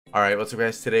Alright, what's up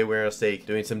guys? Today we're on stake,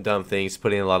 doing some dumb things,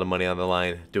 putting a lot of money on the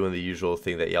line, doing the usual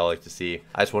thing that y'all like to see.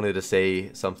 I just wanted to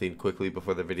say something quickly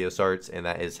before the video starts, and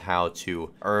that is how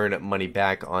to earn money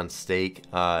back on stake.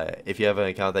 If you have an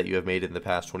account that you have made in the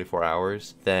past 24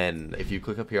 hours, then if you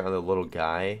click up here on the little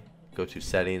guy, go to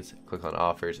settings, click on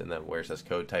offers, and then where it says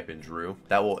code, type in Drew.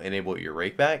 That will enable your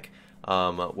rake back,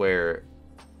 where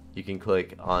you can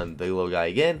click on the little guy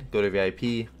again, go to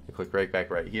VIP, and click rakeback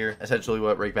right here. Essentially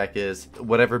what rakeback is,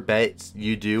 whatever bets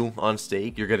you do on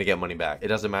stake, you're gonna get money back. It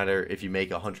doesn't matter if you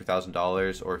make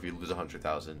 $100,000 or if you lose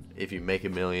 100,000. If you make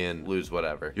 $1 million, lose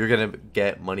whatever, you're gonna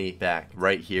get money back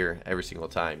right here every single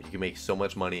time. You can make so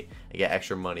much money and get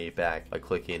extra money back by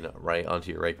clicking right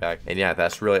onto your rakeback. And yeah,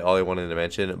 that's really all I wanted to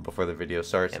mention before the video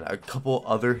starts. And a couple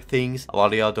other things. A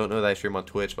lot of y'all don't know that I stream on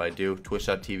Twitch, but I do.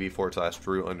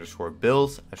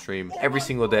 Twitch.tv/Drew_Bills. I stream every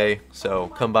single day, so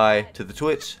come by to the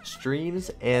Twitch streams,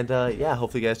 and yeah,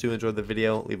 hopefully you guys do enjoy the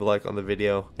video. Leave a like on the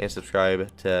video and subscribe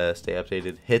to stay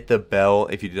updated. Hit the bell.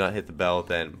 If you do not hit the bell,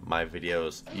 then my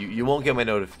videos, you won't get my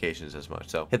notifications as much.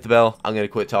 So hit the bell. I'm gonna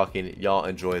quit talking. Y'all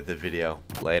enjoy the video.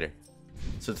 Later.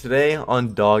 So today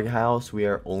on Doghouse, we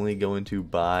are only going to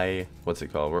buy, what's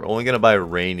it called? We're only gonna buy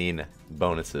raining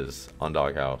bonuses on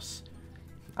Doghouse.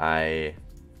 Yeah,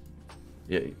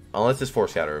 unless it's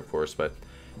force scatter, of course, but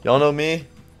y'all know me.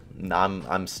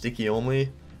 I'm sticky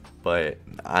only, but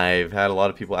I've had a lot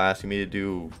of people asking me to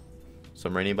do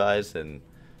some rainy buys, and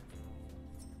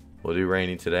we'll do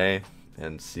raining today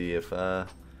and see if it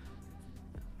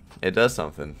does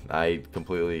something. I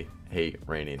completely hate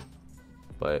raining,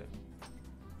 but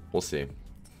we'll see.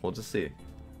 We'll just see if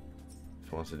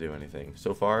it wants to do anything.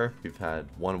 So far, we've had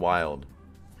one wild.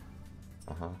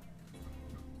 You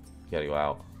gotta go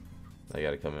out. I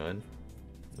gotta come in.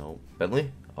 No.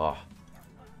 Bentley? Oh.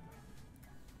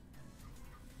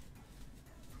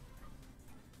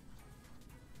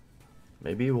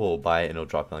 Maybe we'll buy it and it'll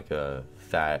drop in like a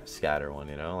fat scatter one,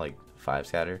 you know? Like 5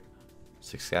 scatter?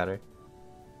 6 scatter?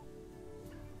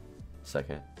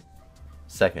 Second.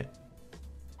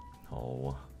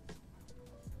 Oh.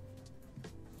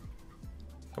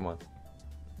 Come on.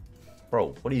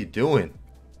 Bro, what are you doing?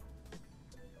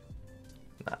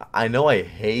 I know I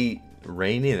hate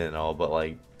raining and all, but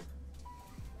like,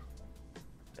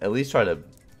 at least try to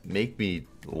make me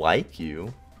like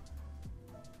you.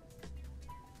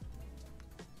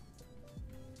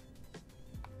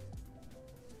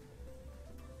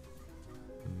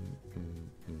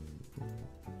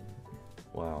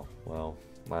 Wow. Well,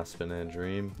 last spin and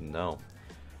dream. No.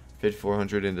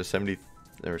 5,400 into 70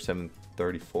 or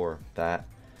 734. That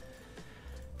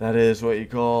is what you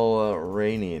call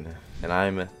raining.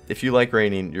 And if you like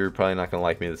raining, you're probably not gonna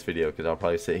like me in this video, because I'll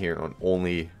probably sit here on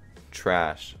only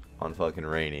trash on fucking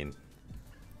raining,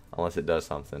 unless it does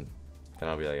something. Then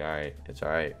I'll be like, alright, it's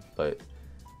alright. But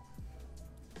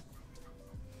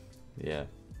yeah,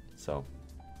 so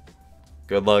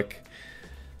good luck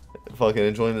fucking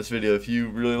enjoying this video. If you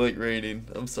really like raining,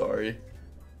 I'm sorry,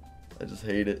 I just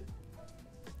hate it.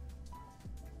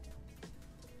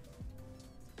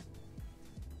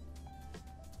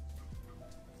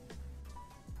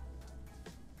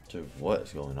 Dude, what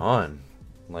is going on?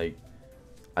 Like,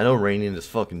 I know raining is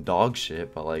fucking dog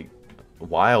shit, but like,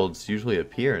 wilds usually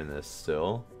appear in this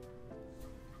still.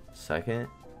 Second?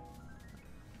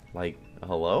 Like,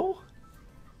 hello?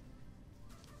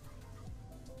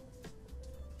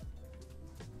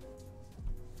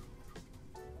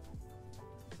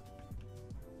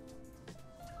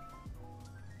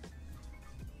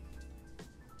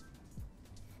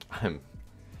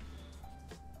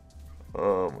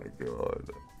 Oh my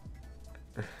god.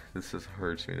 This just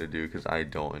hurts me to do because I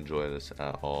don't enjoy this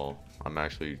at all. I'm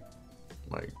actually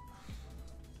like,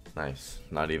 nice.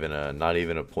 Not even a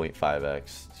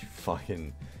 0.5x.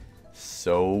 Fucking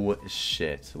so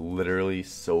shit. Literally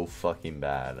so fucking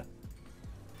bad.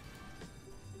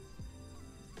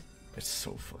 It's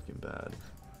so fucking bad.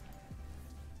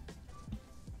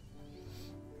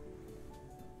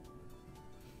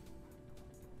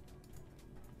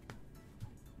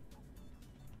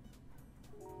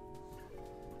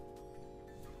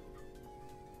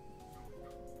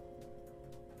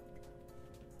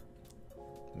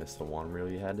 Missed the one reel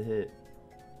you had to hit.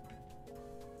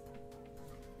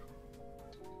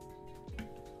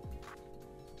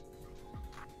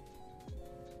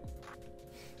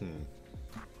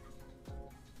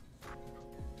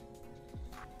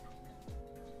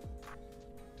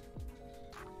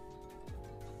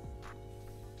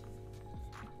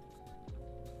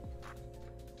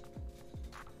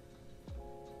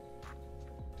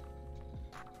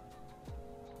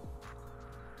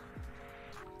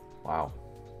 Wow.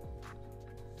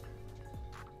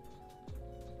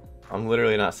 I'm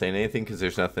literally not saying anything because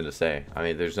there's nothing to say. I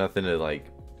mean, there's nothing to like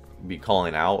be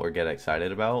calling out or get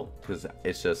excited about because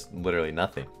it's just literally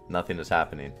nothing. Nothing is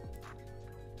happening.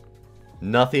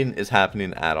 Nothing is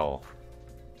happening at all.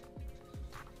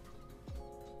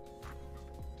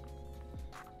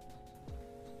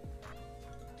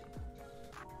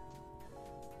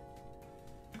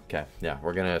 Okay, yeah,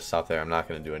 we're gonna stop there. I'm not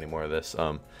gonna do any more of this.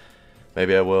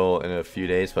 Maybe I will in a few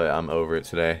days, but I'm over it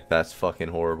today. That's fucking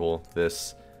horrible.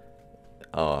 This,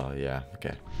 oh yeah,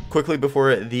 okay. Quickly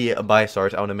before the buy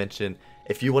starts, I want to mention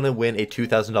if you want to win a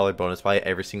 $2,000 bonus buy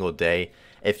every single day,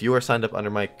 if you are signed up under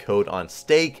my code on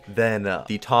Stake, then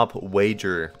the top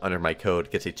wager under my code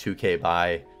gets a 2K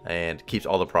buy and keeps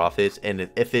all the profits. And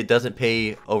if it doesn't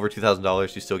pay over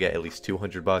 $2,000, you still get at least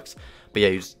 200 bucks. But yeah,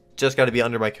 you just got to be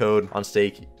under my code on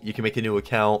Stake. You can make a new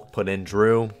account, put in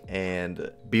Drew, and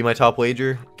be my top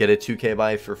wager, get a 2K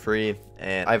buy for free.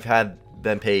 And I've had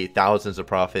them pay thousands of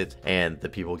profits, and the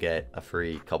people get a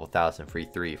free couple thousand, free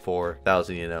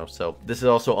 3,000-4,000, you know. So this is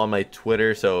also on my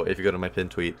Twitter, so if you go to my pinned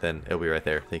tweet, then it'll be right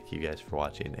there. Thank you guys for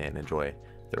watching, and enjoy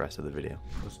the rest of the video.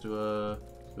 Let's do a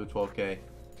 12K.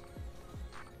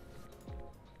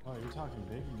 Oh, you're talking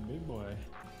big boy.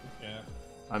 Yeah.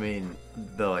 I mean,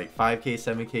 the like 5K,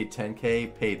 7K,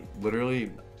 10K paid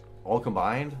literally all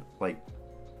combined like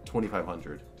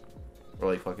 2,500 or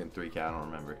like fucking 3K. I don't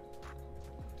remember.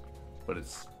 But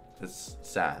it's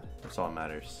sad. That's all that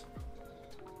matters.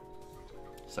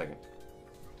 Second.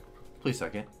 Please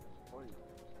second.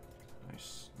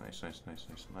 Nice. Nice. Just makes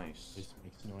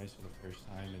noise for the first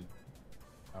time in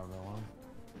however long.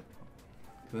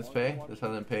 Can this pay? This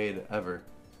hasn't paid ever.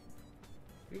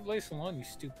 You play so long, you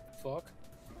stupid fuck.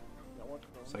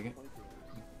 Second.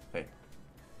 Hey.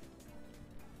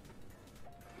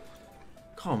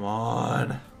 Come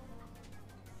on.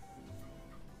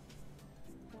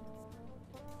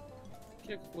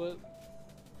 Kickflip.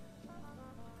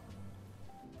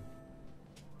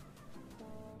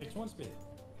 It's one spin.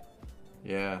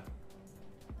 Yeah.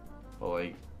 But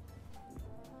like,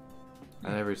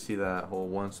 I never see that whole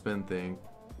one spin thing.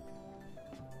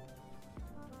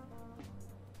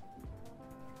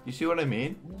 You see what I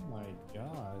mean? Oh my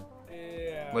god.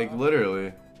 Yeah. Like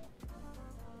literally.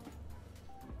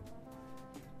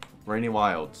 Rainy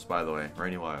Wilds, by the way.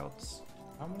 Rainy Wilds.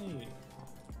 How many?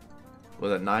 Was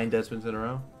that 9 dead spins in a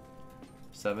row?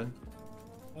 7?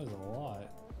 That was a lot.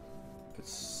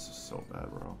 It's so bad,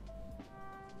 bro.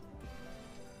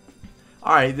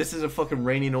 Alright, this is a fucking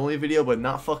raining only video, but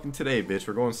not fucking today, bitch.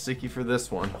 We're going sticky for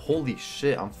this one. Holy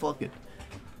shit,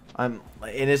 and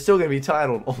it's still gonna be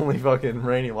titled only fucking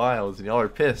Rainy Wilds, and y'all are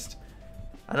pissed.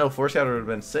 I know Foreshadow would have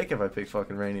been sick if I picked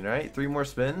fucking Raining, right? 3 more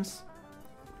spins.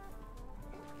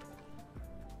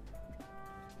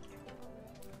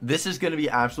 This is gonna be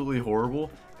absolutely horrible,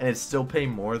 and it's still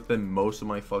paying more than most of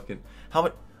my fucking. How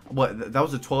much? What? That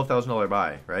was a $12,000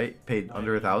 buy, right? Paid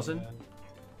under 1,000.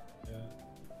 Yeah.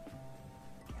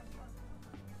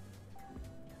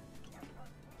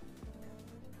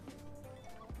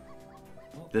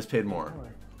 This paid more.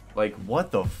 Like,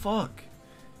 what the fuck?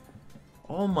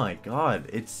 Oh my god,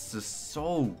 it's just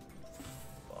so.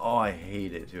 Oh, I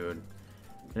hate it, dude.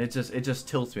 And it just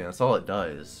tilts me. That's all it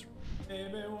does.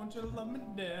 Baby, won't you let me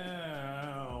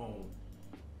down?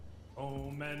 Oh,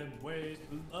 many ways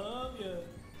to love you.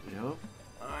 Yep.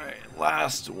 Alright,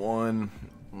 last one.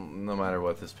 No matter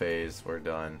what this pays, we're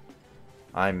done.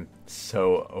 I'm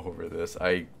so over this.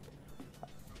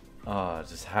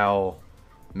 Just how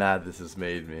mad this has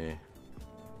made me.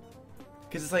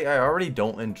 Because it's like, I already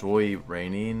don't enjoy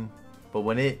raining, but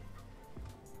when it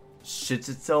shits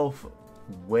itself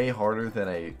way harder than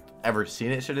I ever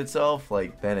seen it shit itself,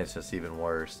 like, then it's just even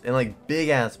worse. And like big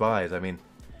ass buys. I mean,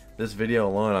 this video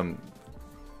alone, I'm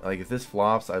like, if this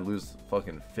flops, I lose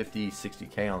fucking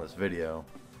 50-60K on this video.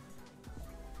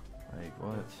 Like,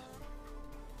 what?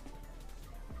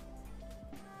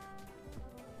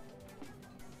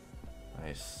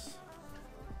 Nice.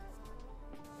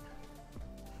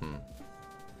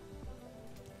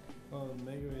 Oh, the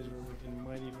Megaways were looking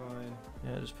mighty fine.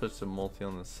 Yeah, just put some multi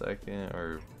on the second,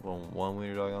 or well, 1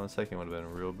 wiener dog on the second would have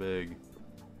been real big.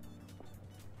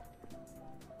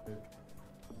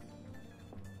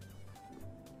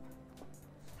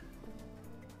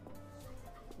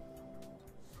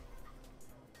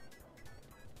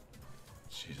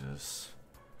 Jesus.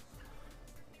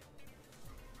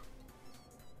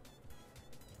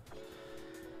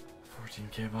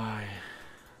 $14K buy.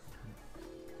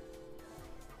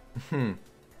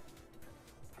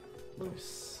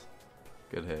 Nice.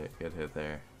 Good hit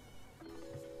there.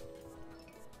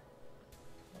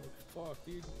 Oh fuck,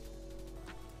 dude.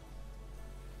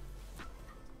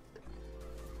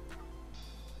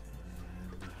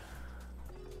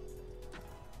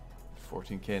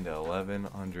 14k into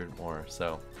 1100 more.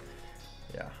 So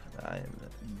yeah, I am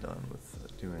done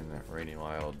with doing that Raining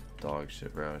Wild dog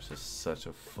shit, bro. It's just such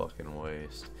a fucking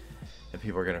waste. And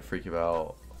people are gonna freak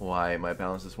about why my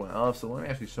balances went up. So let me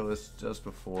actually show this just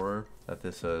before that.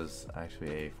 This was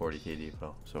actually a 40k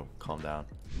depot. So calm down.